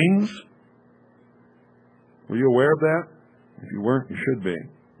minds. Were you aware of that? If you weren't, you should be.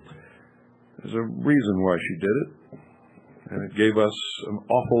 There's a reason why she did it, and it gave us an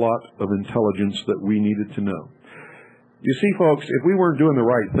awful lot of intelligence that we needed to know. You see, folks, if we weren't doing the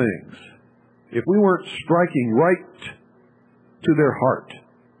right things, if we weren't striking right to their heart,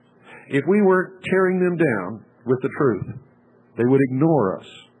 if we weren't tearing them down with the truth, they would ignore us.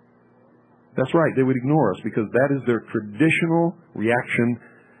 That's right, they would ignore us because that is their traditional reaction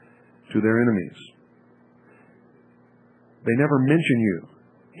to their enemies. They never mention you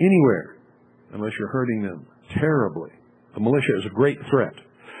anywhere unless you're hurting them terribly. The militia is a great threat.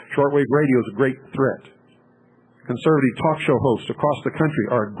 Shortwave radio is a great threat. Conservative talk show hosts across the country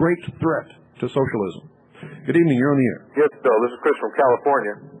are a great threat to socialism. Good evening, you're on the air. Yes, Bill, this is Chris from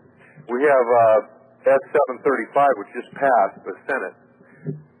California. We have S-735, which just passed the Senate.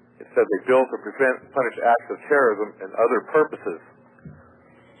 It says a bill to prevent and punish acts of terrorism and other purposes.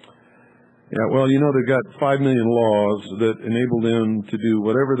 Yeah, well, you know, they've got 5 million laws that enable them to do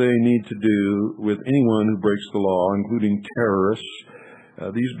whatever they need to do with anyone who breaks the law, including terrorists.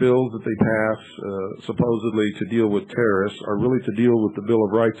 These bills that they pass, supposedly to deal with terrorists, are really to deal with the Bill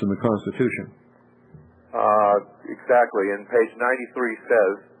of Rights and the Constitution. Exactly. And page 93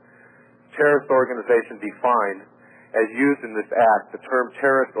 says, terrorist organization defined as used in this act. The term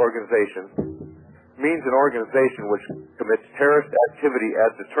terrorist organization means an organization which commits terrorist activity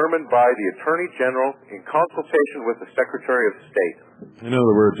as determined by the Attorney General in consultation with the Secretary of State. In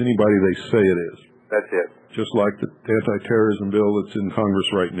other words, anybody they say it is. That's it. Just like the anti-terrorism bill that's in Congress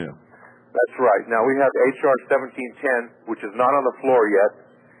right now. That's right. Now we have H.R. 1710, which is not on the floor yet,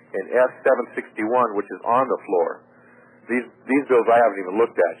 and S-761, which is on the floor. These bills I haven't even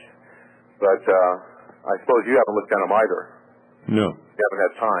looked at, but I suppose you haven't looked at them either. No. You haven't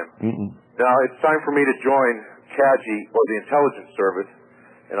had time. Mm-mm. Now, it's time for me to join CAGI, or the Intelligence Service,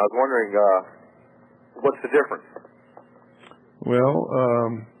 and I was wondering, what's the difference? Well,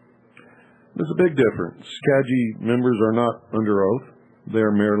 there's a big difference. CAGI members are not under oath.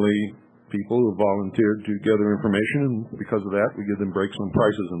 They're merely people who volunteered to gather information, and because of that, we give them breaks on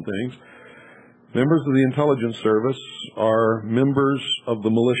prices and things. Members of the Intelligence Service are members of the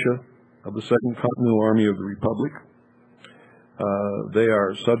militia of the Second Continental Army of the Republic. They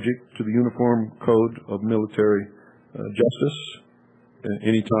are subject to the Uniform Code of Military Justice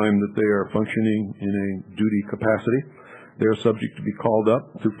any time that they are functioning in a duty capacity. They are subject to be called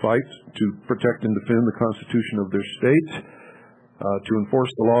up to fight, to protect and defend the Constitution of their state, to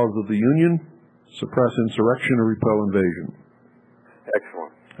enforce the laws of the Union, suppress insurrection, or repel invasion.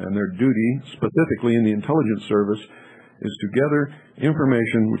 Excellent. And their duty, specifically in the Intelligence Service, is to gather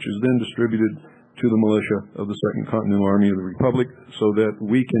information which is then distributed to the militia of the Second Continental Army of the Republic so that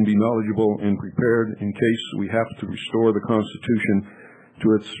we can be knowledgeable and prepared in case we have to restore the Constitution to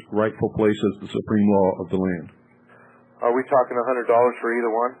its rightful place as the supreme law of the land. Are we talking $100 for either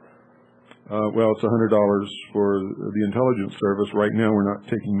one? Well, it's $100 for the Intelligence Service. Right now we're not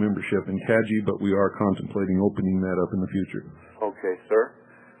taking membership in CAGI, but we are contemplating opening that up in the future. Okay, sir.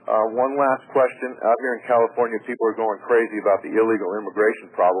 One last question. Out here in California, people are going crazy about the illegal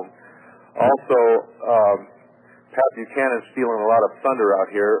immigration problem. Also, Pat Buchanan's stealing a lot of thunder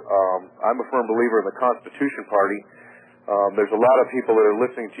out here. I'm a firm believer in the Constitution Party. There's a lot of people that are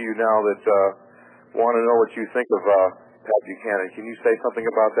listening to you now that want to know what you think of Pat Buchanan. Can you say something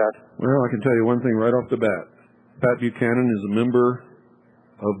about that? Well, I can tell you one thing right off the bat. Pat Buchanan is a member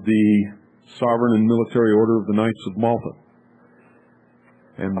of the Sovereign and Military Order of the Knights of Malta.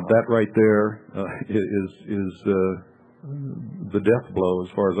 And that right there is the death blow as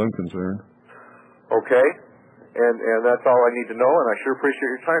far as I'm concerned. Okay. And that's all I need to know, and I sure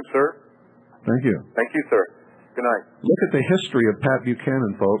appreciate your time, sir. Thank you. Thank you, sir. Good night. Look at the history of Pat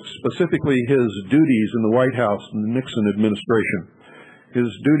Buchanan, folks, specifically his duties in the White House and the Nixon administration, his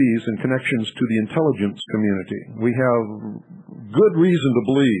duties and connections to the intelligence community. We have good reason to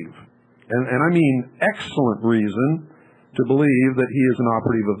believe, and I mean excellent reason, to believe that he is an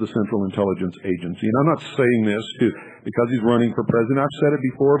operative of the Central Intelligence Agency. And I'm not saying this because he's running for president. I've said it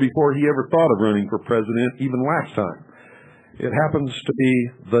before he ever thought of running for president, even last time. It happens to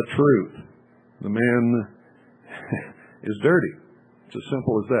be the truth. The man is dirty. It's as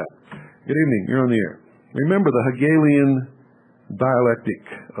simple as that. Good evening. You're on the air. Remember the Hegelian dialectic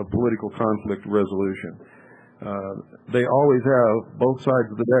of political conflict resolution. They always have both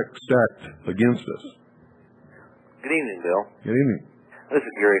sides of the deck stacked against us. Good evening, Bill. Good evening. This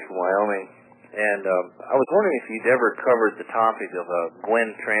is Gary from Wyoming, and I was wondering if you'd ever covered the topic of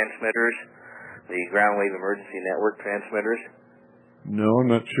GWEN transmitters, the Ground Wave Emergency Network transmitters. No, I'm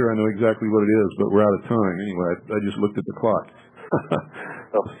not sure I know exactly what it is, but we're out of time. Anyway, I just looked at the clock.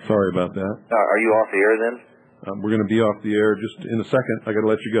 Sorry about that. Are you off the air then? We're going to be off the air just in a second. I got to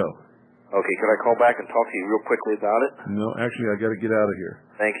let you go. Okay, could I call back and talk to you real quickly about it? No, actually, I got to get out of here.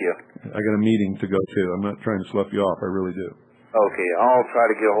 Thank you. I got a meeting to go to. I'm not trying to slough you off. I really do. Okay, I'll try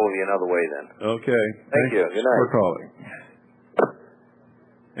to get a hold of you another way then. Okay. Thank you. Good night. For calling.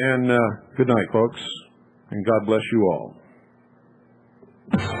 And good night, folks. And God bless you all.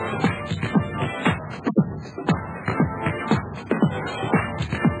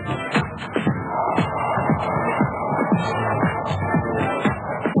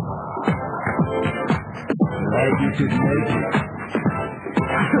 You could make it.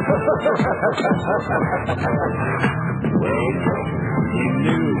 Welcome to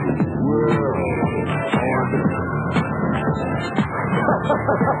New World Order.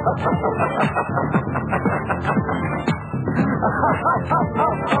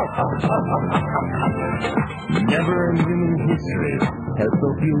 Never in human history has so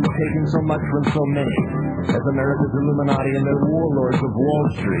few taken so much from so many as America's Illuminati and their warlords of Wall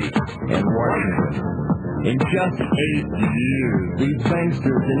Street and Washington. In just 8 years, these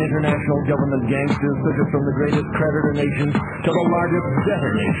banksters and international government gangsters took us from the greatest creditor nation to the largest debtor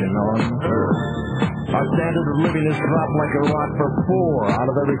nation on earth. Our standard of living has dropped like a rock for 4 out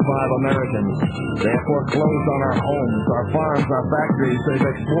of every 5 Americans. They have foreclosed on our homes, our farms, our factories. They've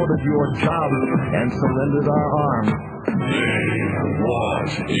exploited your jobs and surrendered our arms. They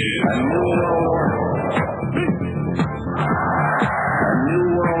want a new world order. A new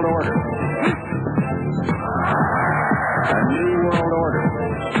world order. A new world order.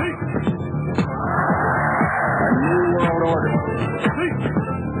 A new world order.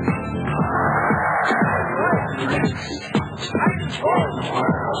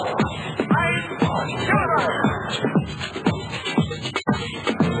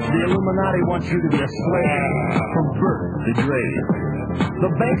 The Illuminati wants you to be a slave from birth to grave. The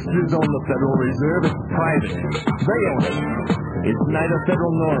banksters own the Federal Reserve. It's private. They own it. It's neither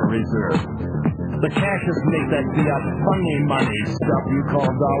federal nor a reserve. The cashiers make that fiat funny money stuff you call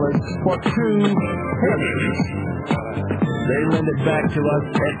dollars for 2 pennies. They lend it back to us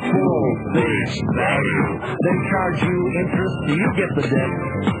at full face value. They charge you interest. You get the debt.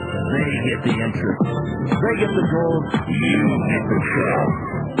 They get the interest. They get the gold. You get the shell.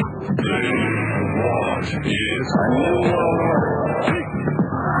 They want is a new world order.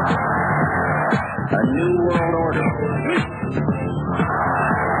 A new world order.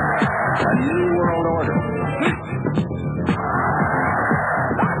 A new world order.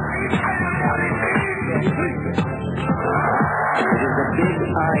 It is a big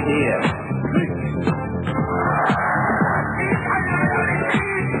idea.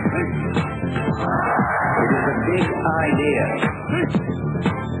 It is a big idea.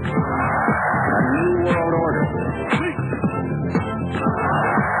 A new world order.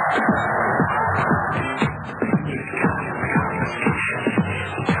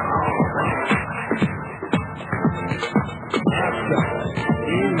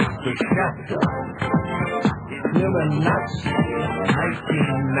 The chapter Illuminati,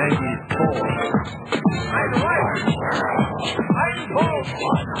 1994. I'm right. I'm bold.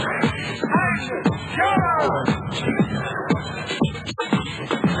 I'm sure.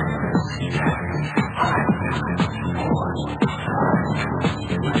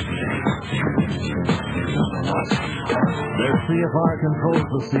 The CFR controls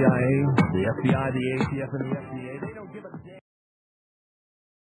the CIA, the FBI, the ATF, and the FDA.